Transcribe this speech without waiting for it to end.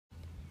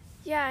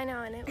Yeah, I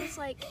know, and it was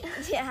like...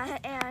 Yeah,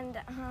 and,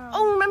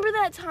 Oh, remember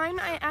that time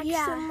I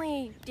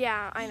accidentally...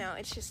 Yeah, I know,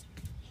 it's just...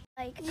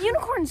 like...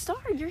 Unicorn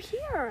Star, you're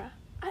here.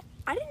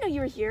 I didn't know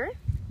you were here.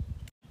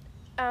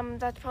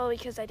 That's probably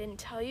because I didn't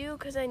tell you,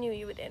 because I knew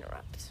you would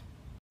interrupt.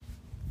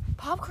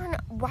 Popcorn,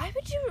 why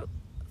would you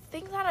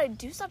think that I'd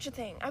do such a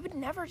thing? I would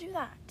never do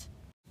that.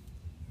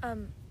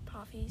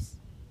 Poffies,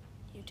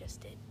 you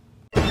just did.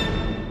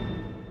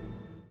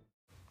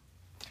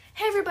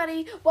 Hey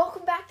everybody,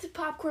 welcome back to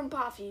Popcorn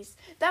Poffies.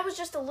 That was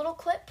just a little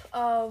clip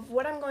of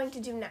what I'm going to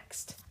do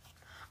next.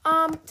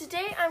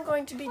 Today I'm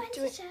going to be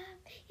doing...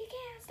 You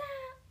can't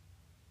stop.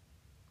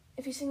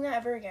 If you sing that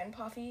ever again,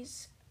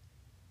 Poffies,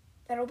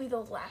 that'll be the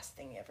last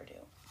thing you ever do.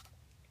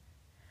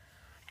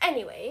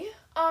 Anyway,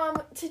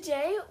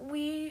 today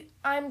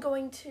I'm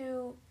going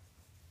to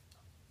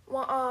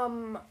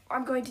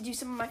do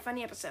some of my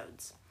funny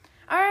episodes.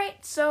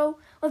 Alright, so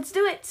let's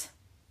do it.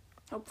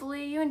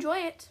 Hopefully you enjoy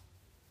it.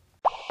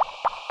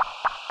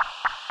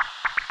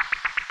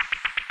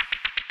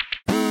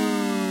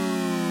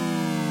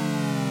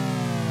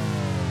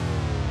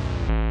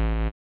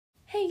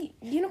 Hey,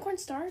 Unicorn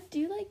Star, do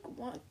you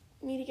want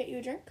me to get you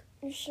a drink?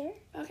 You sure?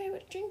 Okay,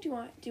 what drink do you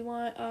want? Do you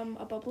want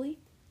a bubbly?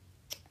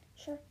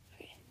 Sure.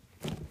 Okay.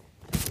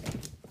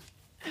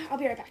 I'll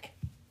be right back.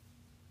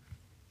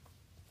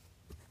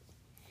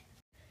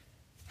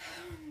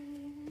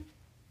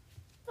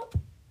 Oh,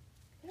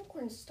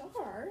 Unicorn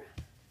Star?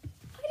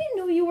 I didn't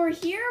know you were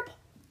here.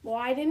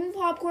 Why didn't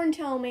Popcorn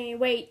tell me?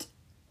 Wait,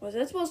 was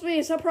it supposed to be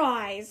a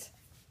surprise?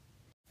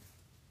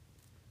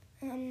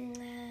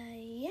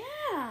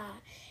 Yeah.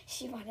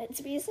 She wanted it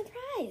to be a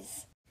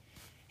surprise.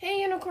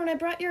 Hey, Unicorn, I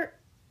brought your...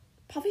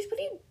 Poffies, what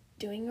are you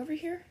doing over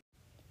here?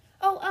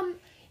 Oh,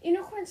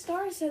 Unicorn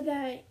Star said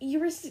that you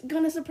were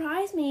gonna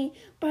surprise me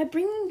by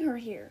bringing her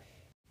here.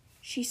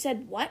 She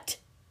said what?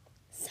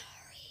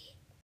 Sorry.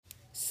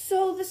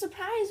 So the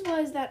surprise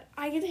was that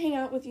I get to hang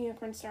out with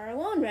Unicorn Star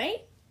alone,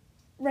 right?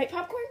 Right,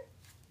 Popcorn?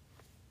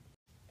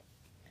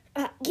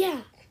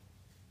 Yeah.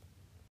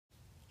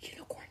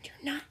 Unicorn,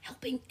 you're not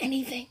helping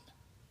anything.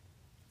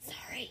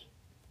 Sorry.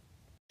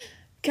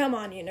 Come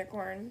on,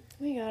 Unicorn.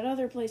 We got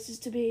other places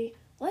to be.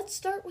 Let's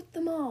start with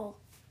the mall.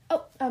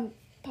 Oh,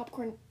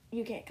 Popcorn,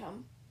 you can't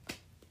come.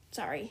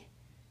 Sorry.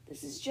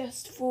 This is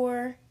just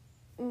for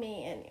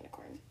me and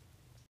Unicorn.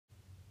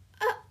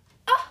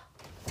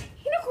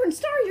 Unicorn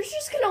Star, you're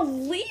just gonna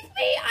leave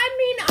me?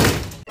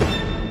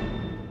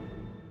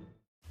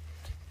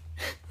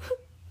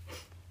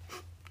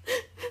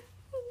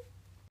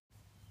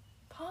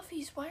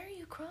 Poffies, why are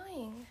you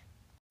crying?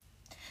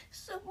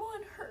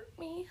 Someone hurt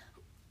me.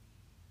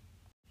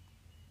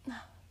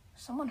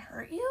 Someone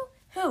hurt you?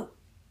 Who?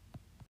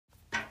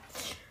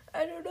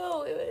 I don't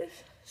know. It was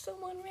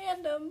someone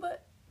random,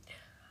 but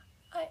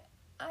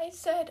I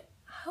said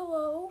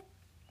hello,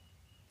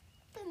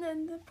 and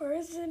then the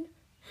person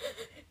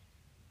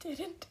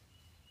didn't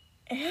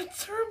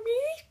answer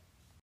me.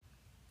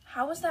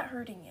 How was that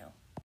hurting you?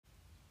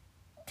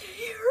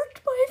 He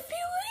hurt my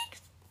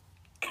feelings.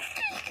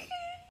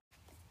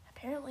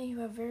 Apparently you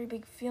have very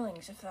big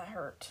feelings if that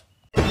hurt.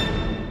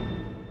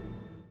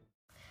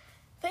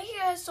 Thank you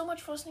guys so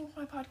much for listening to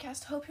my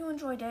podcast. Hope you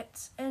enjoyed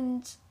it.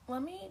 And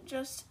let me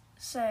just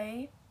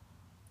say,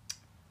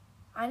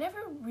 I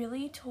never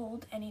really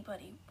told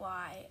anybody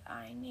why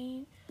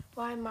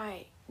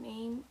my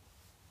name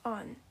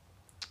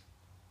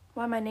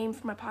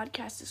for my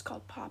podcast is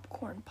called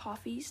Popcorn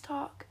Poffies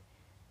Talk.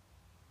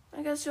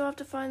 I guess you'll have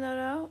to find that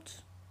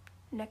out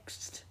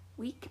next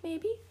week,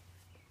 maybe.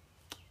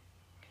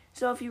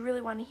 So if you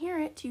really want to hear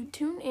it, you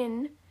tune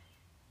in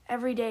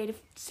every day to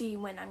see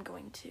when I'm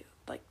going to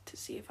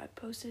see if I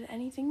posted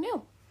anything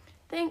new.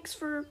 Thanks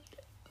for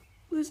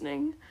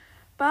listening.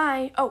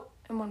 Bye. Oh,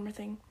 and one more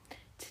thing.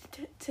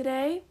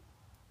 Today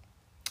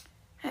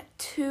at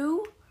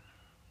 2,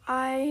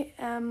 I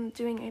am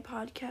doing a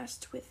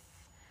podcast with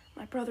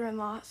my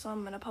brother-in-law, so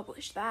I'm going to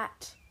publish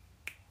that.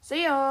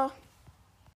 See y'all.